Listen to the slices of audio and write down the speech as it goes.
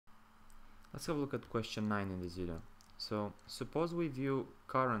Let's have a look at question 9 in this video. So, suppose we view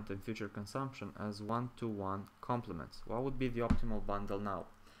current and future consumption as one-to-one complements. What would be the optimal bundle now?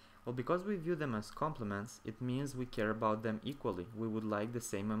 Well, because we view them as complements, it means we care about them equally. We would like the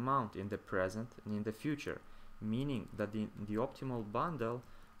same amount in the present and in the future, meaning that in the optimal bundle,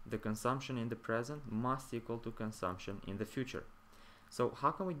 the consumption in the present must equal to consumption in the future. So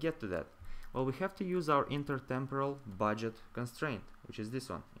how can we get to that? Well, we have to use our intertemporal budget constraint, which is this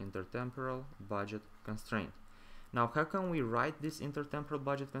one, intertemporal budget constraint. Now, how can we write this intertemporal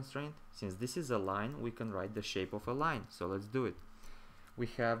budget constraint? Since this is a line, we can write the shape of a line. So let's do it. We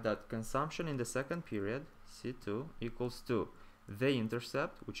have that consumption in the second period, C2, equals to the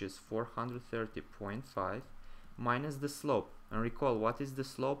intercept, which is 430.5, minus the slope. And recall, what is the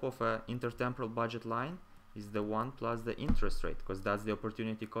slope of an intertemporal budget line? Is the 1 plus the interest rate, because that's the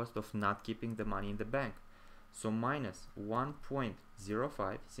opportunity cost of not keeping the money in the bank. So minus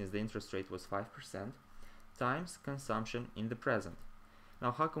 1.05, since the interest rate was 5%, times consumption in the present.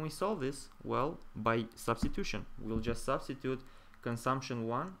 Now how can we solve this? Well, by substitution. We'll just substitute consumption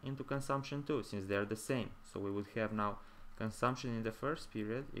 1 into consumption 2, since they're the same. So we would have now consumption in the first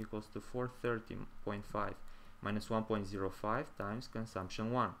period equals to 430.5 minus 1.05 times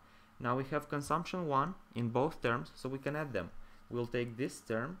consumption 1. Now we have consumption 1 in both terms, so we can add them. We'll take this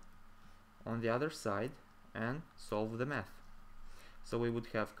term on the other side and solve the math. So we would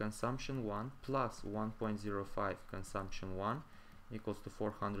have consumption 1 plus 1.05 consumption 1 equals to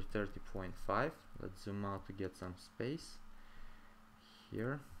 430.5. Let's zoom out to get some space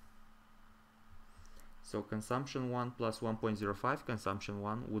here. So consumption 1 plus 1.05 consumption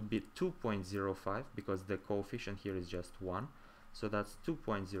 1 would be 2.05, because the coefficient here is just 1. So that's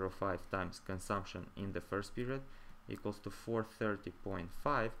 2.05 times consumption in the first period equals to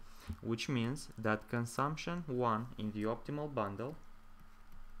 430.5, which means that consumption 1 in the optimal bundle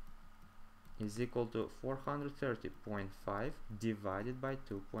is equal to 430.5 divided by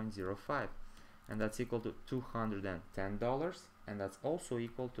 2.05, and that's equal to $210, and that's also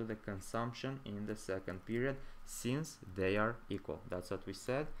equal to the consumption in the second period, since they are equal. That's what we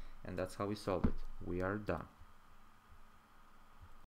said, and that's how we solve it. We are done.